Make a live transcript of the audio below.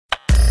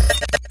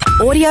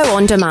Audio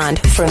on demand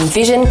from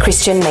Vision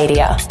Christian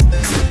Media.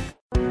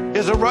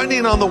 Is it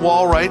writing on the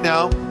wall right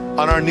now,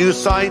 on our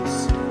news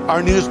sites,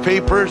 our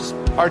newspapers,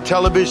 our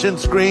television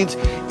screens?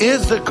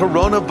 Is the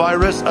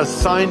coronavirus a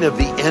sign of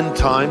the end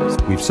times?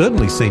 We've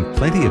certainly seen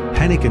plenty of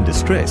panic and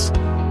distress,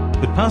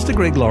 but Pastor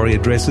Greg Laurie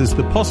addresses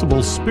the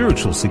possible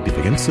spiritual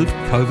significance of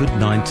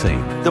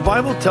COVID-19. The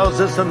Bible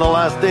tells us in the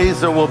last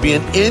days there will be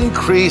an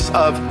increase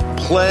of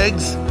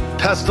plagues,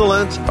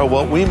 pestilence, or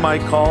what we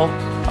might call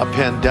a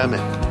pandemic.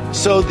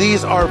 So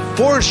these are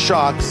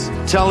foreshocks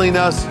telling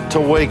us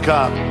to wake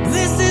up.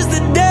 This is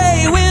the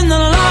day when the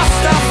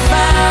lost are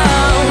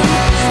found.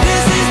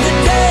 This is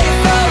the day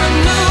for a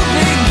new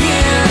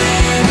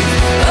beginning.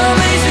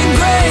 Amazing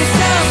grace,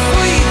 how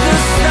sweet the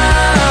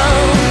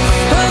sound.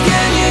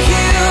 Again you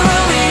hear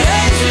all the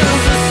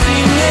angels are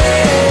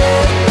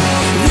singing.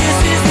 This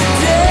is the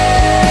day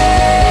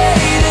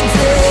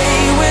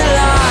when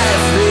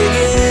life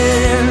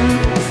begins.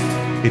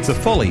 It's a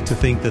folly to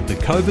think that the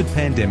COVID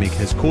pandemic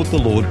has caught the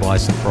Lord by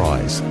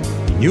surprise.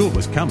 He knew it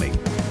was coming,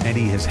 and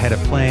he has had a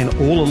plan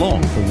all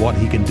along for what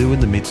he can do in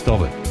the midst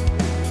of it.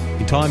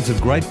 In times of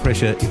great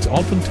pressure, it's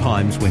often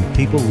times when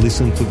people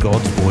listen for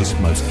God's voice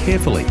most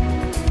carefully.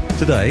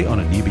 Today, on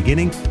A New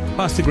Beginning,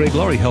 Pastor Greg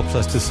Laurie helps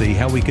us to see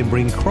how we can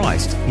bring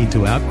Christ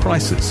into our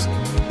crisis.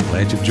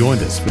 Glad you've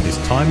joined us for this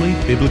timely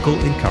biblical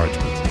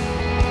encouragement.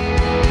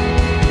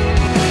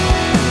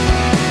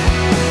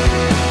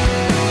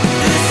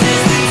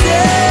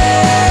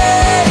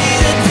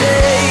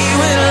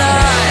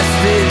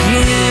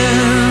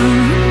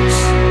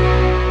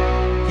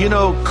 You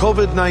know,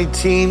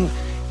 COVID-19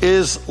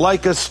 is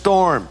like a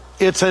storm.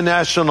 It's a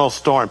national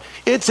storm.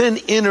 It's an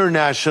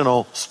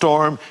international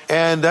storm,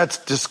 and that's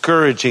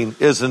discouraging,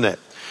 isn't it?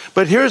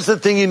 But here's the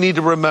thing you need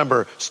to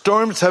remember.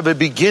 Storms have a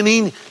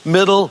beginning,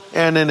 middle,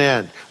 and an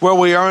end. Where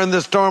we are in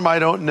the storm, I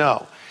don't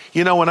know.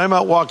 You know, when I'm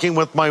out walking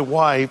with my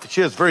wife,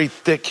 she has very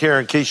thick hair,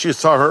 in case you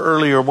saw her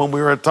earlier when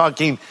we were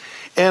talking,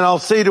 and I'll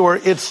say to her,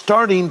 it's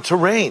starting to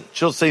rain.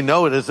 She'll say,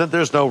 no, it isn't.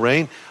 There's no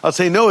rain. I'll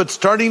say, no, it's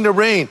starting to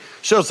rain.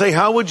 She'll say,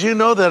 how would you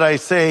know that? I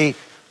say,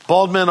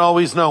 bald men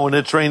always know when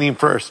it's raining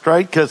first,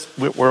 right? Because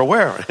we're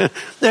aware.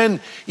 And,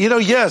 you know,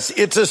 yes,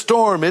 it's a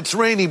storm. It's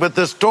raining, but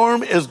the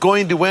storm is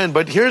going to end.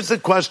 But here's the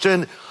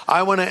question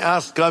I want to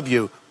ask of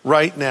you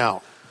right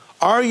now.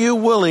 Are you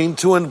willing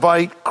to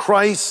invite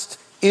Christ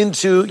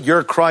into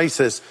your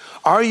crisis?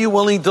 Are you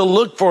willing to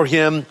look for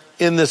him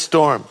in the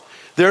storm?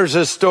 There's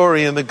a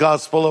story in the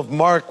Gospel of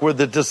Mark where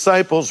the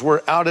disciples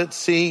were out at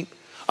sea.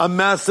 A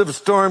massive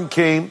storm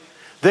came.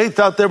 They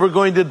thought they were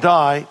going to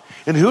die.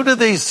 And who do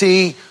they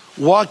see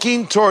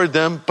walking toward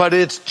them? But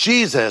it's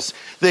Jesus.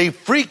 They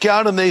freak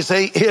out and they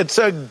say, it's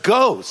a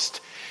ghost.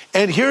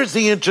 And here's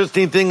the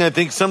interesting thing I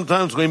think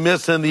sometimes we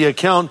miss in the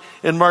account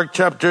in Mark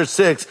chapter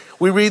 6.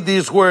 We read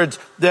these words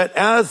that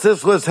as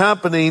this was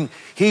happening,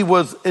 he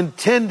was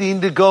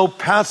intending to go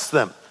past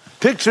them.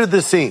 Picture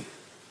the scene.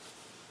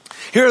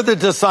 Here are the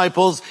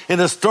disciples in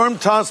a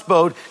storm-tossed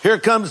boat. Here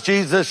comes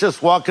Jesus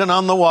just walking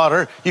on the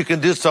water. You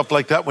can do stuff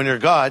like that when you're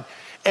God.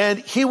 And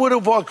he would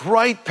have walked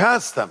right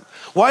past them.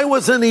 Why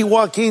wasn't he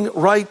walking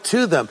right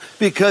to them?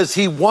 Because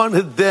he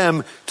wanted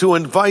them to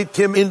invite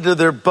him into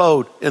their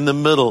boat in the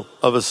middle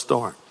of a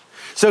storm.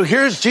 So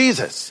here's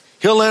Jesus.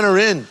 He'll enter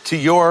into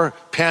your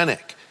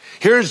panic.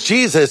 Here's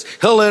Jesus.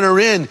 He'll enter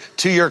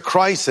into your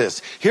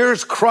crisis.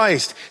 Here's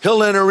Christ.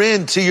 He'll enter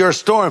into your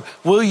storm.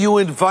 Will you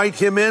invite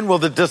him in? Well,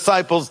 the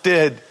disciples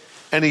did,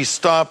 and he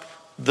stopped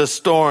the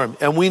storm.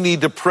 And we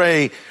need to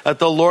pray that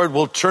the Lord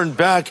will turn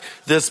back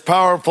this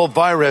powerful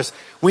virus.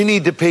 We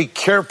need to pay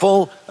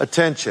careful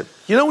attention.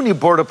 You know when you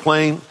board a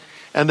plane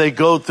and they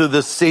go through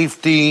the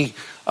safety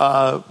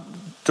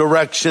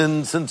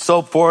directions and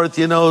so forth,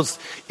 you know,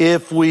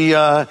 if we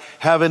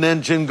have an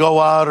engine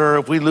go out or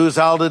if we lose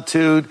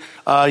altitude,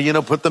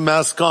 put the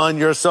mask on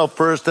yourself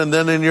first and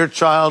then in your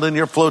child, and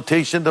your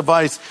flotation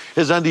device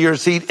is under your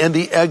seat, and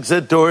the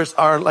exit doors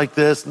are like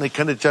this and they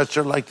kind of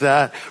gesture like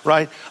that,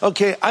 right?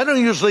 Okay, I don't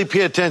usually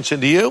pay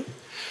attention, do you?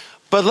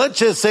 But let's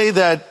just say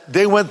that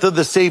they went through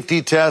the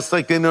safety test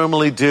like they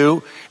normally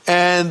do.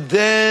 And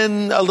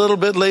then a little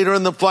bit later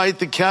in the flight,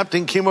 the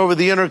captain came over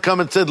the intercom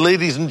and said,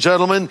 ladies and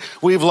gentlemen,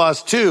 we've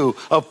lost 2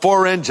 of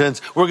 4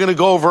 engines. We're going to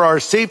go over our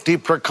safety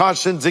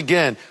precautions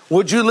again.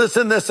 Would you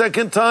listen the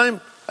second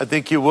time? I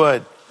think you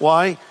would.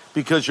 Why?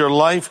 Because your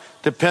life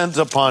depends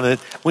upon it.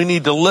 We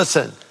need to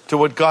listen to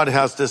what God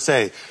has to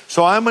say.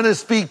 So I'm going to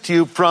speak to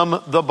you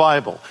from the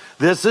Bible.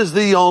 This is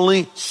the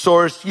only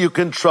source you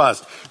can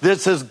trust.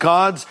 This is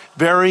God's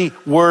very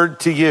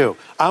word to you.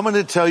 I'm going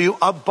to tell you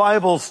a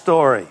Bible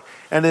story,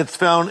 and it's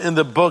found in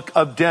the book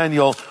of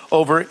Daniel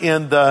over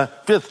in the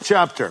 5th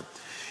chapter.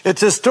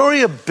 It's a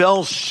story of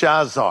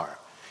Belshazzar.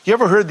 You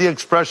ever heard the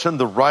expression,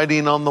 the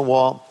writing on the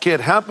wall? Okay, it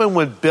happened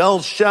when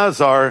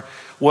Belshazzar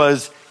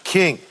was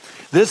king.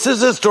 This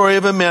is a story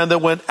of a man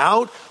that went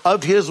out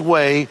of his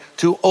way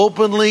to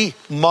openly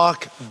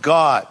mock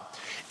God.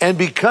 And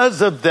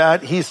because of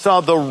that, he saw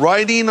the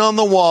writing on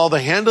the wall,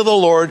 the hand of the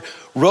Lord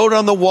wrote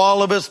on the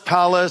wall of his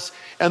palace,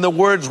 And the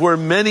words were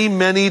many,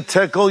 many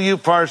tekel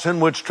upharsin,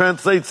 which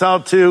translates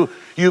out to,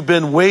 you've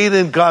been weighed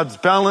in God's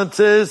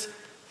balances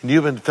and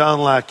you've been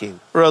found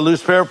lacking. Or a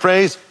loose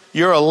paraphrase,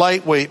 you're a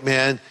lightweight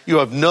man. You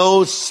have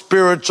no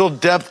spiritual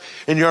depth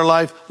in your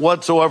life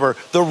whatsoever.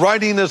 The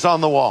writing is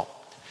on the wall.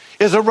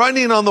 Is the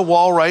writing on the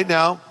wall right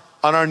now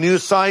on our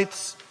news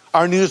sites,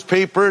 our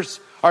newspapers,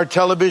 our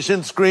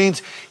television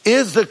screens?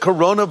 Is the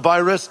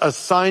coronavirus a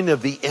sign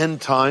of the end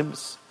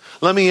times?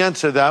 Let me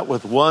answer that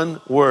with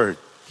one word.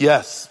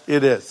 Yes,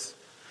 it is.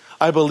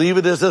 I believe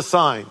it is a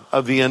sign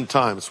of the end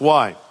times.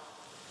 Why?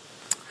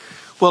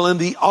 Well, in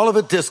the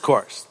Olivet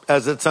Discourse,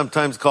 as it's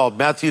sometimes called,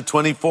 Matthew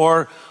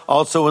 24,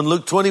 also in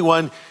Luke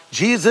 21,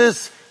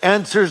 Jesus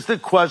answers the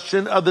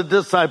question of the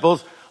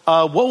disciples,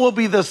 what will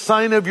be the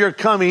sign of your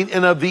coming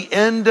and of the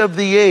end of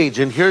the age?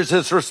 And here's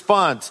his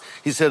response.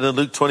 He said in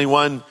Luke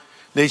 21,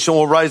 nation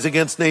will rise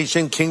against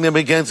nation, kingdom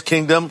against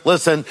kingdom.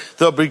 Listen,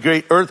 there'll be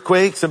great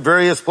earthquakes in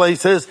various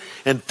places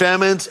and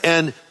famines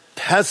and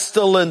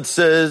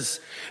pestilences,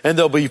 and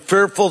there'll be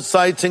fearful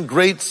sights and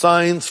great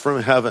signs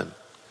from heaven.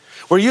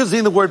 We're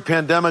using the word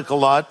pandemic a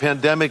lot.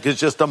 Pandemic is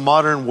just a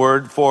modern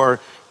word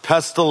for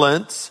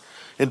pestilence.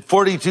 And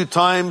 42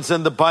 times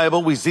in the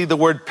Bible, we see the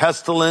word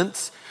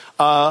pestilence,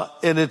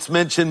 and it's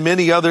mentioned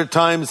many other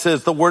times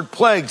as the word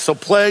plague. So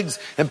plagues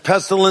and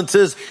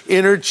pestilences,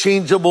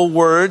 interchangeable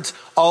words,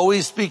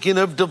 always speaking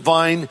of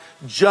divine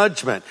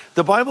judgment.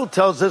 The Bible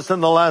tells us in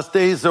the last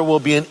days there will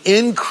be an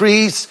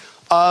increase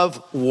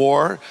of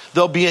war.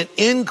 There'll be an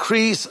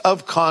increase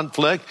of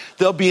conflict.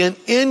 There'll be an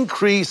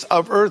increase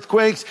of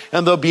earthquakes,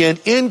 and there'll be an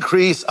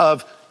increase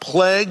of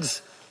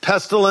plagues,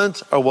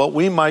 pestilence, or what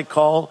we might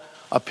call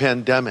a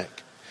pandemic.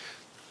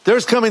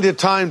 There's coming a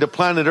time to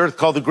planet Earth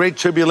called the Great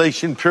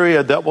Tribulation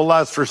Period that will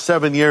last for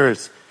 7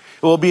 years.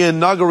 It will be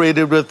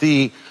inaugurated with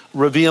the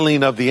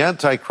revealing of the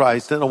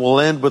Antichrist, and it will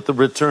end with the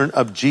return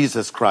of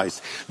Jesus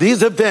Christ.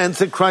 These events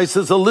that Christ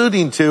is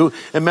alluding to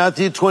in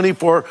Matthew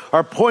 24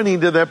 are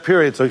pointing to that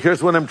period. So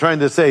here's what I'm trying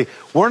to say.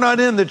 We're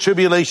not in the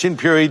tribulation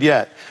period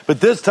yet,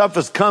 but this stuff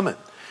is coming.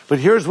 But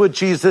here's what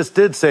Jesus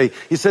did say.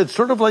 He said,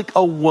 sort of like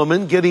a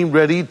woman getting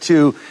ready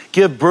to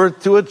give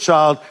birth to a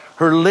child,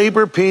 her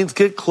labor pains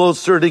get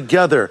closer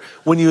together.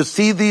 When you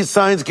see these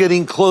signs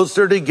getting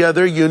closer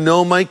together, you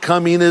know my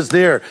coming is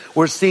near.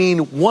 We're seeing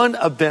one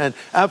event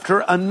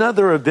after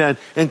another event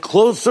in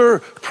closer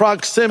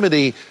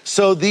proximity.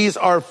 So these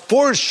are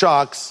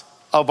foreshocks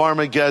of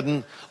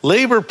Armageddon,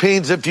 labor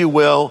pains, if you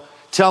will,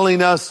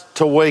 telling us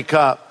to wake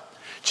up.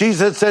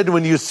 Jesus said,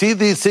 when you see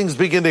these things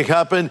begin to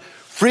happen,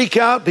 freak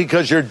out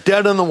because you're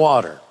dead in the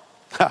water.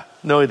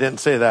 No, he didn't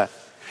say that.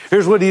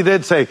 Here's what he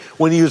did say.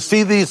 When you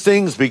see these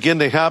things begin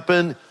to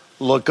happen,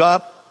 look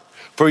up,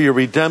 for your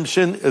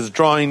redemption is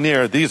drawing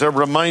near. These are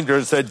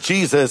reminders that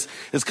Jesus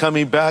is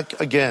coming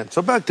back again.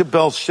 So back to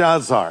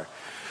Belshazzar.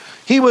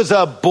 He was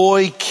a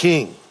boy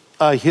king.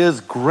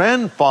 His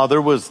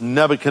grandfather was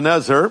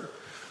Nebuchadnezzar,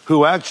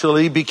 who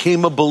actually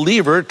became a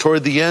believer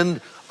toward the end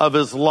of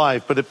his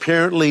life. But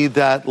apparently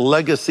that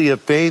legacy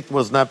of faith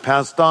was not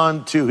passed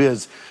on to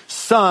his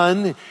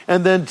son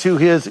and then to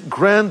his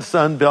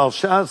grandson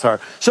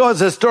Belshazzar. So as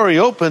the story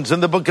opens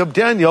in the book of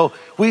Daniel,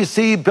 we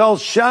see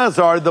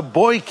Belshazzar, the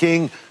boy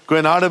king,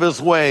 going out of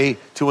his way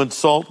to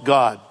insult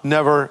God.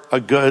 Never a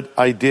good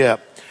idea.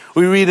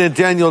 We read in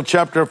Daniel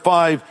chapter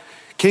 5,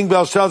 King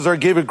Belshazzar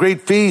gave a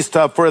great feast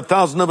for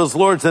 1,000 of his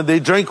lords, and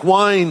they drank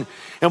wine.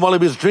 And while he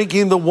was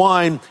drinking the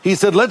wine, he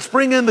said, let's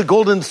bring in the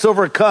gold and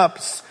silver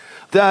cups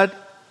that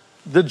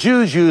the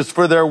Jews used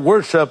for their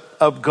worship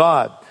of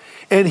God.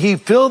 And he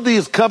filled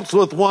these cups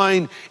with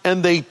wine,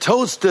 and they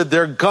toasted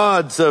their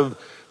gods of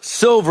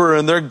silver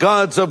and their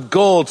gods of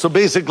gold. So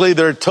basically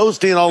they're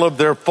toasting all of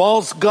their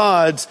false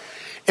gods.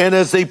 And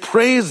as they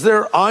praised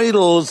their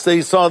idols,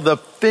 they saw the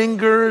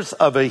fingers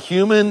of a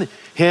human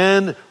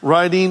hand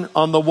writing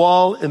on the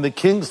wall in the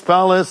king's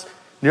palace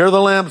near the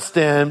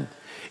lampstand.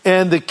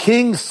 And the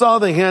king saw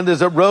the hand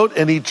as it wrote,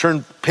 and he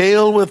turned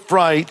pale with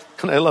fright.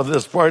 And I love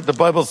this part. The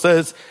Bible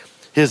says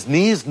his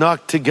knees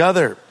knocked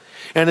together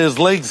and his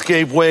legs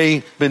gave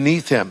way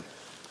beneath him.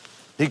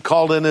 He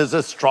called in his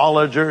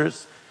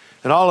astrologers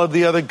and all of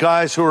the other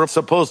guys who were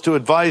supposed to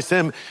advise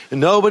him, and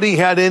nobody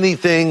had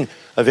anything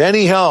of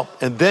any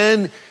help. And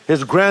then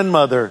his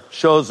grandmother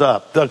shows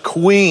up, the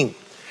queen,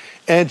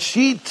 and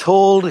she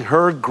told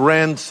her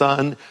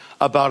grandson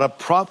about a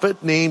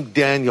prophet named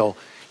Daniel.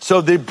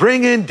 So they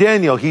bring in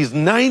Daniel. He's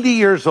 90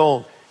 years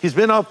old. He's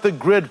been off the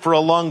grid for a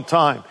long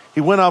time.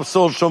 He went off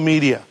social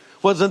media,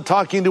 wasn't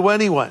talking to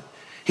anyone.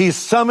 He's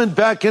summoned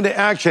back into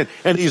action,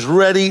 and he's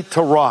ready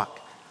to rock.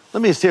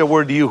 Let me say a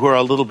word to you who are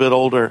a little bit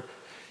older.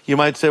 You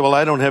might say, well,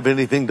 I don't have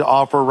anything to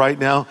offer right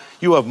now.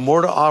 You have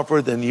more to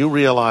offer than you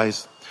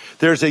realize.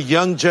 There's a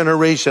young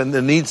generation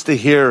that needs to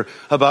hear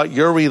about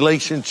your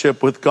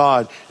relationship with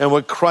God and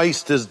what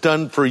Christ has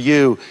done for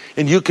you.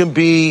 And you can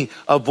be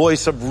a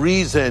voice of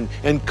reason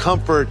and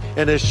comfort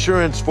and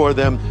assurance for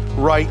them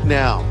right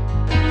now.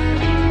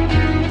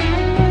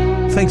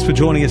 Thanks for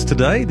joining us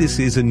today. This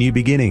is A New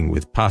Beginning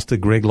with Pastor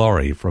Greg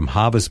Laurie from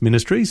Harvest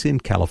Ministries in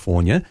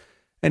California.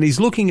 and he's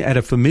looking at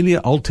a familiar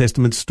Old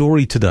Testament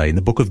story today in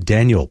the book of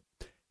Daniel.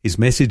 His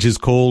message is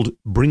called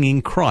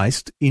Bringing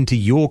Christ into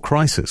Your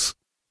Crisis.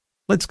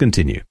 Let's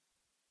continue.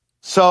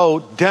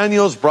 So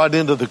Daniel's brought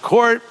into the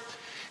court.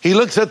 He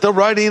looks at the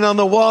writing on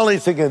the wall.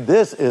 He's thinking,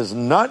 this is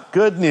not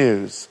good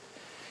news.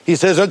 He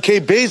says, okay,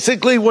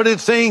 basically what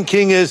it's saying,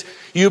 King, is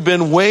you've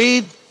been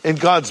weighed in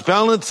God's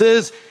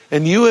balances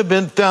and you have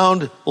been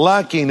found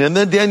lacking. And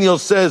then Daniel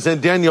says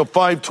in Daniel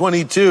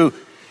 5:22,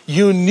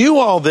 you knew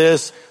all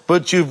this,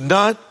 but you've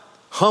not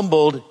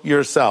humbled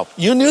yourself.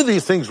 You knew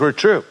these things were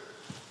true,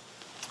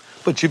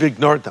 but you've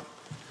ignored them.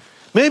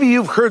 Maybe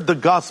you've heard the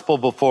gospel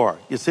before.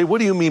 You say, what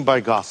do you mean by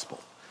gospel?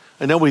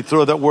 I know we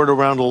throw that word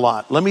around a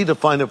lot. Let me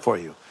define it for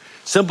you.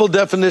 Simple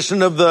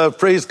definition of the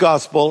phrase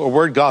gospel or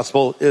word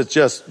gospel is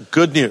just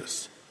good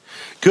news.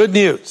 Good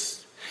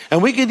news.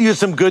 And we could use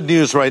some good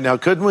news right now,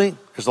 couldn't we?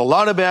 There's a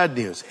lot of bad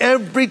news.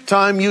 Every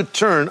time you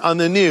turn on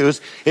the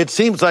news, it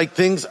seems like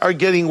things are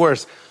getting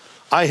worse.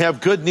 I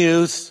have good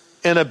news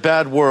in a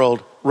bad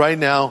world right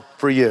now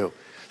for you.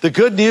 The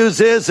good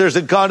news is there's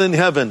a God in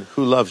heaven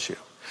who loves you.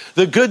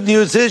 The good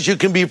news is you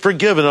can be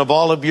forgiven of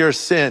all of your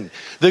sin.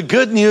 The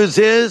good news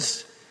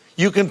is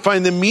you can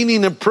find the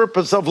meaning and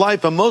purpose of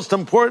life. And most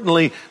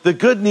importantly, the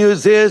good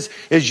news is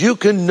you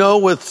can know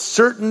with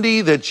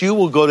certainty that you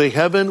will go to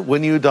heaven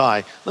when you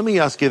die. Let me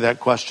ask you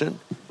that question.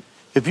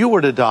 If you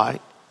were to die,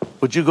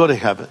 would you go to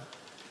heaven?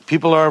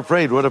 People are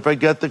afraid. What if I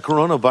get the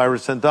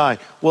coronavirus and die?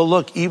 Well,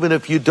 look, even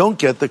if you don't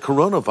get the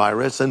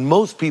coronavirus, and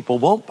most people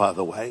won't, by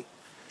the way,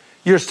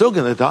 you're still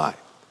going to die.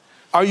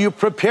 Are you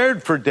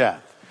prepared for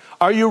death?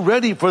 Are you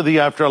ready for the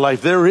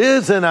afterlife? There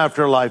is an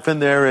afterlife,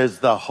 and there is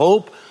the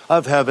hope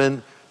of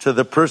heaven to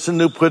the person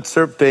who puts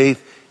their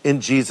faith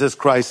in Jesus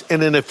Christ.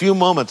 And in a few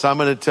moments, I'm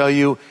going to tell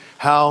you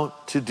how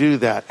to do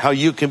that, how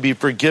you can be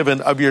forgiven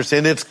of your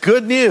sin. It's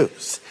good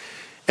news.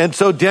 And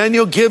so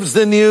Daniel gives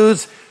the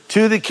news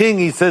to the king.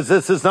 He says,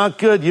 this is not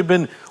good. You've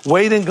been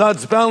weighed in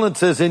God's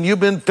balances and you've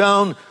been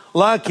found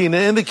lacking.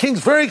 And the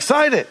king's very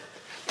excited.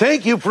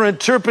 Thank you for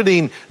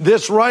interpreting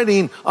this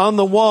writing on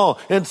the wall.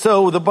 And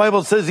so the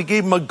Bible says he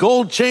gave him a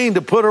gold chain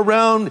to put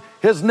around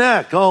his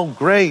neck. Oh,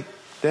 great.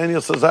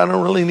 Daniel says, I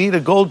don't really need a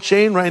gold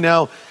chain right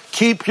now.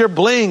 Keep your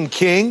bling,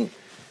 king.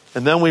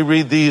 And then we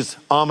read these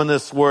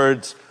ominous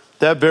words.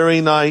 That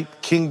very night,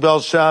 King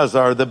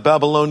Belshazzar, the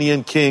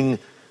Babylonian king,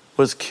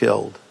 was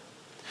killed.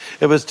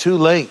 It was too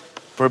late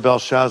for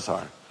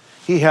Belshazzar.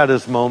 He had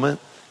his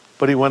moment,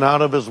 but he went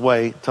out of his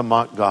way to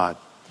mock God.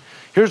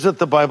 Here's what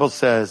the Bible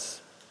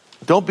says.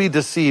 Don't be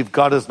deceived.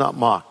 God is not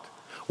mocked.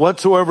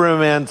 Whatsoever a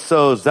man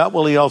sows, that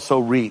will he also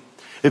reap.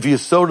 If you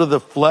sow to the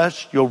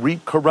flesh, you'll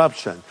reap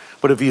corruption.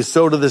 But if you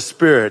sow to the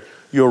Spirit,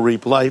 you'll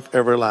reap life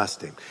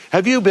everlasting.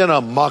 Have you been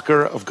a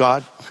mocker of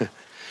God?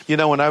 You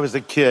know, when I was a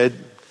kid,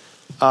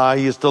 I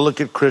used to look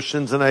at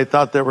Christians and I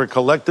thought they were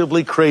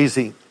collectively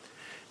crazy.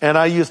 And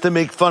I used to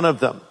make fun of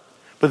them.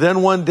 But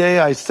then one day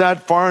I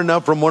sat far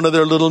enough from one of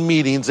their little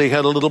meetings. They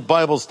had a little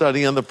Bible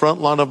study on the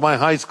front lawn of my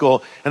high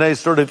school. And I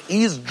sort of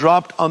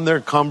eavesdropped on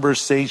their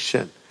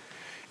conversation.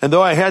 And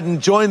though I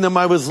hadn't joined them,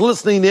 I was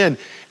listening in.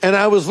 And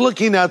I was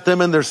looking at them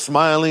and they're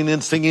smiling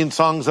and singing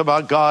songs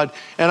about God.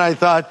 And I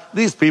thought,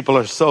 these people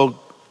are so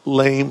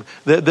lame.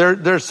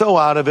 They're so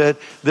out of it.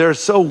 They're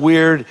so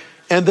weird.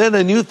 And then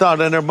a new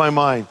thought entered my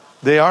mind.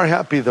 They are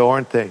happy though,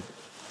 aren't they?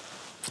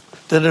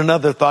 Then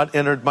another thought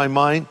entered my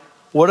mind.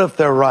 What if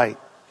they're right?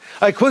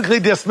 I quickly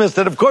dismissed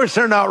it. Of course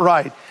they're not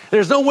right.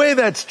 There's no way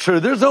that's true.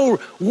 There's no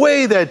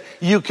way that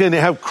you can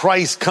have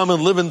Christ come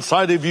and live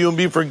inside of you and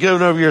be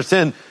forgiven of your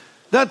sin.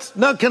 That's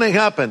not going to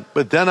happen.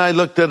 But then I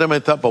looked at him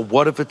and thought, but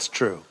what if it's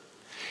true?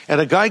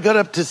 And a guy got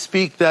up to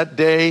speak that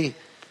day,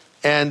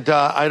 and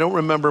I don't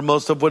remember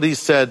most of what he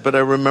said, but I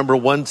remember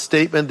one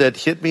statement that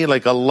hit me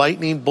like a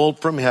lightning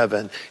bolt from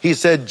heaven. He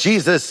said,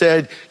 Jesus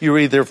said, you're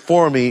either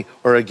for me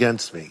or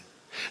against me.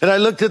 And I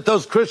looked at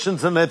those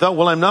Christians and I thought,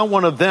 well, I'm not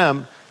one of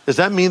them. Does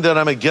that mean that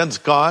I'm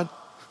against God?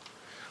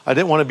 I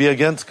didn't want to be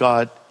against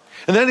God.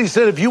 And then he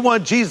said, if you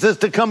want Jesus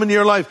to come into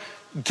your life,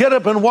 get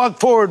up and walk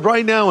forward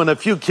right now. And a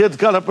few kids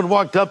got up and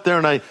walked up there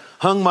and I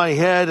hung my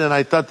head and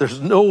I thought there's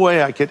no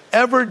way I could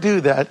ever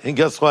do that. And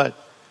guess what?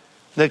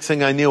 Next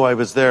thing I knew, I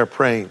was there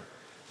praying.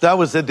 That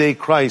was the day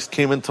Christ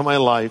came into my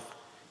life.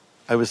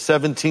 I was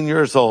 17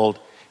 years old.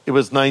 It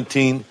was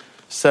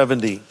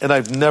 1970. And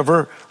I've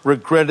never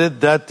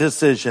regretted that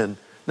decision,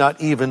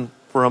 not even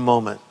for a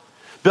moment.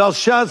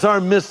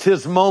 Belshazzar missed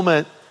his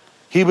moment.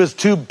 He was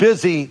too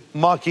busy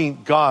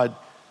mocking God.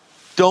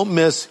 Don't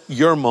miss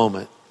your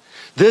moment.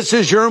 This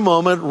is your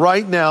moment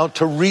right now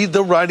to read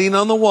the writing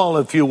on the wall,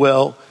 if you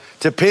will,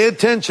 to pay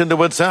attention to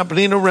what's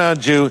happening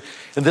around you.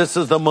 And this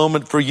is the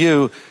moment for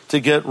you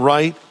to get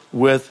right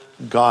with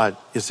God.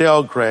 You say,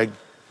 oh, Greg,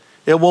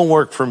 it won't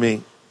work for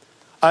me.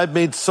 I've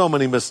made so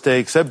many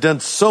mistakes. I've done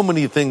so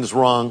many things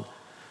wrong.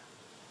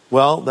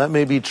 Well, that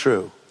may be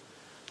true.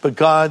 But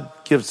God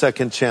gives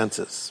second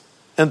chances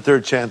and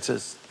third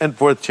chances and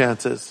fourth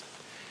chances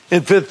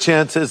and fifth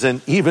chances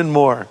and even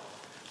more.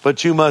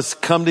 But you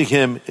must come to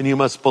him and you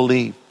must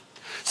believe.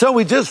 So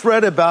we just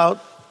read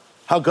about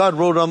how God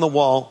wrote on the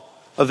wall,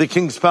 of the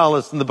king's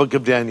palace in the book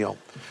of Daniel.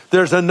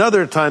 There's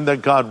another time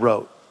that God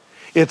wrote.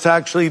 It's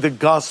actually the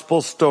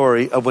gospel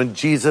story of when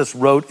Jesus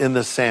wrote in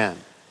the sand.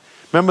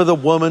 Remember the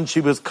woman,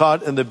 she was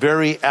caught in the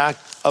very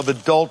act of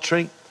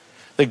adultery.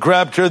 They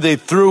grabbed her, they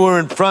threw her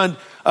in front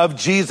of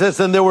Jesus,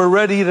 and they were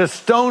ready to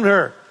stone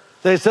her.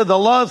 They said, the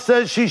law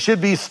says she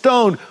should be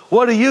stoned.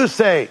 What do you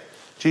say?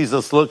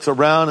 Jesus looks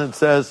around and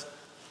says,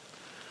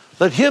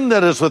 let him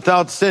that is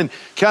without sin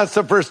cast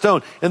the first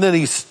stone. And then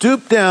he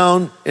stooped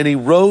down and he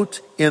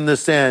wrote in the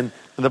sand.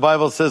 And the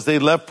Bible says they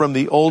left from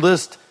the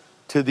oldest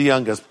to the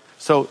youngest.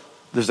 So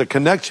there's a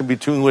connection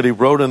between what he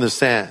wrote in the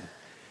sand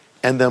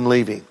and them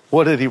leaving.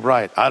 What did he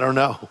write? I don't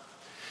know.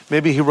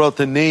 Maybe he wrote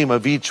the name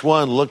of each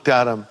one, looked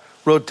at them,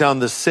 wrote down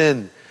the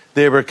sin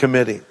they were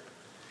committing.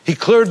 He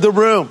cleared the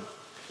room.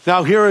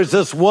 Now here is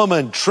this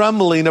woman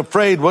trembling,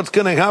 afraid. What's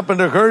going to happen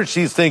to her?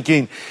 She's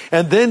thinking.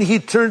 And then he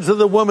turns to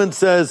the woman and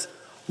says,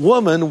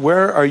 woman,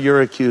 where are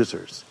your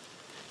accusers?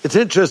 It's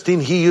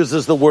interesting. He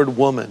uses the word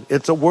woman.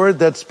 It's a word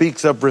that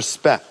speaks of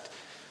respect.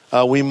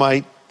 We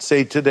might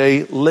say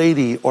today,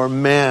 lady or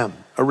ma'am,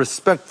 a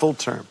respectful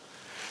term.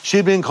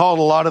 She'd been called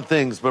a lot of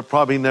things, but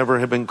probably never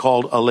had been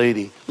called a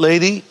lady.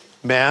 Lady,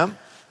 ma'am,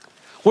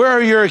 where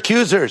are your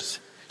accusers?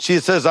 She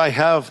says, I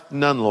have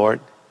none,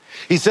 Lord.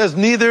 He says,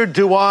 neither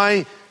do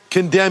I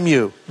condemn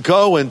you.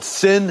 Go and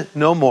sin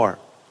no more.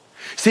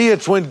 See,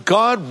 it's when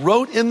God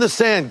wrote in the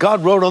sand,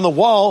 God wrote on the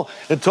wall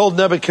and told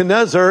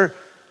Nebuchadnezzar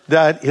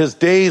that his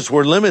days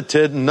were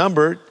limited and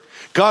numbered.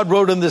 God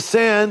wrote in the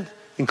sand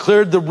and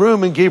cleared the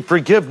room and gave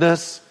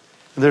forgiveness.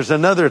 And there's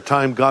another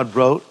time God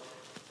wrote.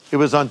 It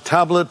was on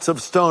tablets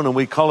of stone, and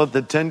we call it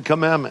the 10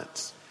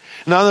 Commandments.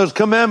 And on those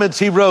commandments,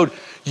 he wrote,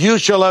 you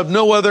shall have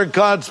no other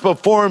gods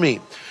before me.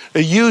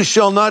 You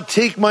shall not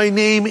take my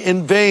name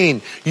in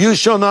vain. You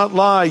shall not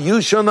lie.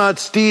 You shall not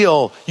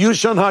steal. You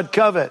shall not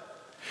covet.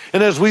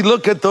 And as we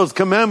look at those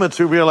commandments,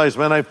 we realize,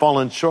 man, I've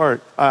fallen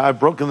short. I've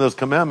broken those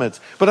commandments,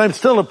 but I'm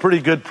still a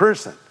pretty good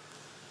person.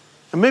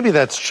 And maybe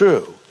that's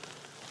true,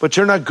 but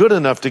you're not good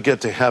enough to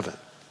get to heaven.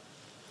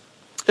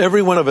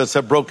 Every one of us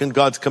have broken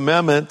God's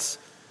commandments,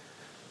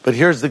 but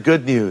here's the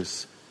good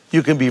news.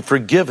 You can be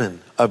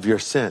forgiven of your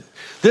sin.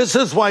 This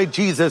is why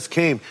Jesus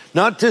came,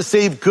 not to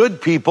save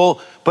good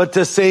people, but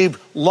to save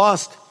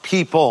lost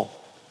people.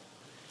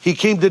 He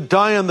came to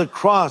die on the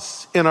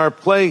cross in our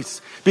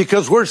place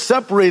because we're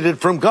separated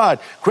from God.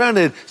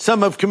 Granted,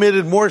 some have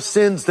committed more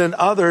sins than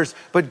others,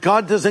 but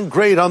God doesn't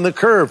grade on the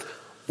curve.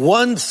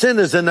 One sin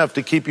is enough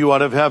to keep you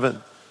out of heaven.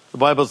 The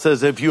Bible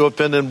says if you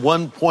offend in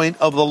one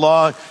point of the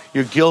law,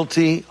 you're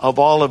guilty of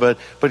all of it.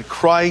 But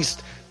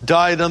Christ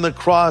died on the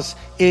cross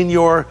in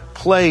your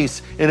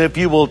place. And if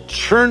you will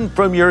turn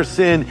from your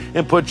sin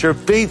and put your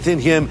faith in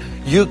him,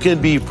 you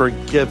can be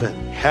forgiven.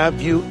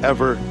 Have you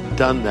ever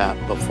done that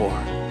before?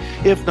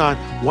 If not,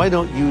 why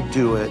don't you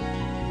do it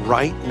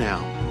right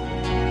now?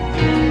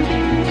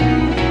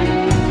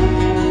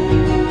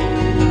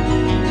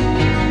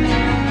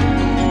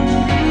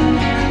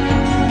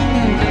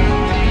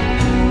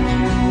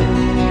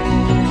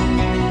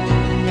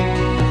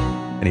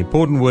 An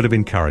important word of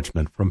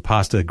encouragement from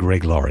Pastor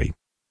Greg Laurie.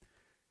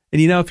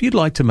 And you know, if you'd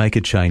like to make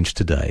a change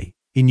today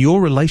in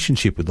your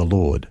relationship with the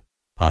Lord,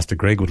 Pastor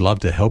Greg would love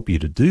to help you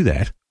to do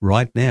that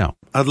right now.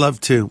 I'd love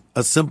to.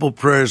 A simple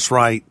prayer is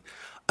right.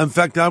 In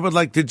fact, I would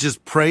like to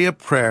just pray a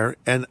prayer,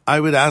 and I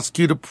would ask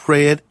you to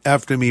pray it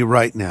after me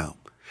right now.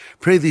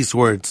 Pray these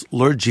words.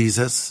 Lord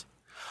Jesus,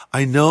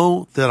 I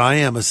know that I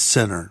am a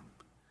sinner,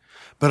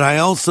 but I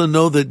also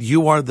know that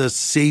you are the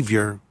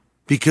Savior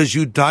because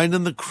you died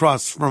on the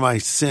cross for my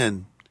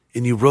sin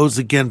and you rose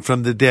again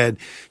from the dead.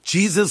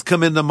 Jesus,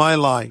 come into my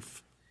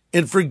life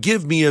and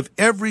forgive me of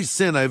every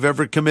sin I've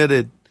ever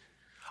committed.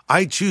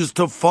 I choose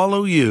to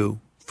follow you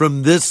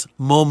from this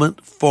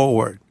moment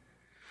forward.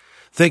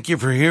 Thank you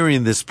for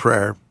hearing this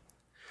prayer.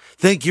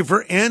 Thank you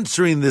for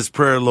answering this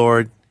prayer,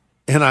 Lord.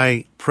 And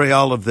I pray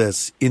all of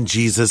this in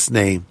Jesus'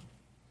 name.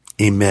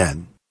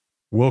 Amen.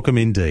 Welcome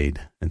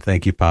indeed. And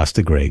thank you,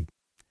 Pastor Greg.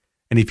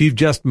 And if you've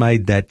just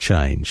made that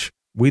change,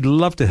 we'd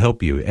love to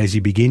help you as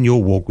you begin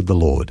your walk with the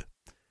Lord.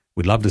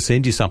 We'd love to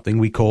send you something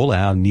we call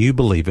our New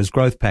Believers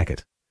Growth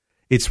Packet.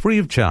 It's free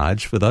of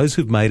charge for those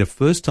who've made a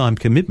first-time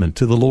commitment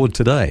to the Lord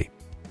today.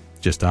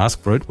 Just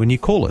ask for it when you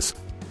call us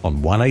on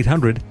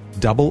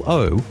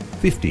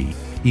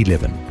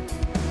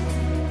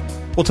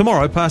 1-800-00-50-11. Well,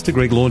 tomorrow, Pastor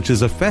Greg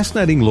launches a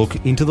fascinating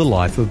look into the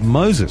life of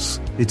Moses.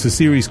 It's a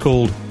series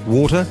called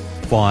Water,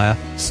 Fire,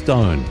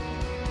 Stone.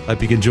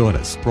 Hope you can join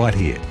us right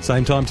here,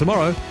 same time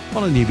tomorrow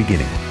on A New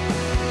Beginning.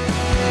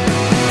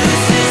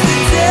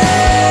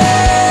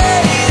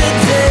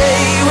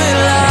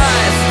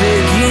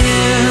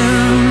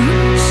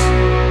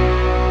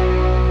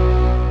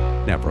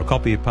 Now, for a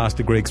copy of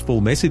Pastor Greg's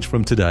full message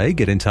from today,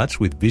 get in touch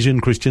with Vision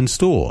Christian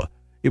Store.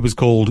 It was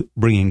called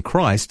Bringing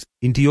Christ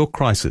into Your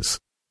Crisis.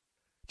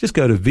 Just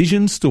go to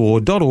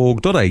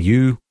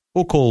visionstore.org.au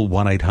or call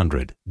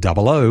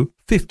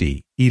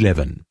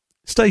 1-800-00-50-11.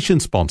 Station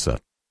sponsor.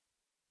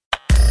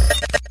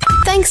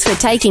 Thanks for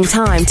taking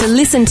time to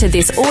listen to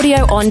this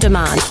audio on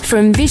demand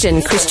from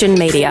Vision Christian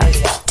Media.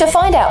 To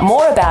find out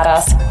more about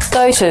us,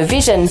 go to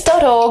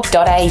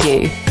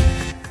vision.org.au.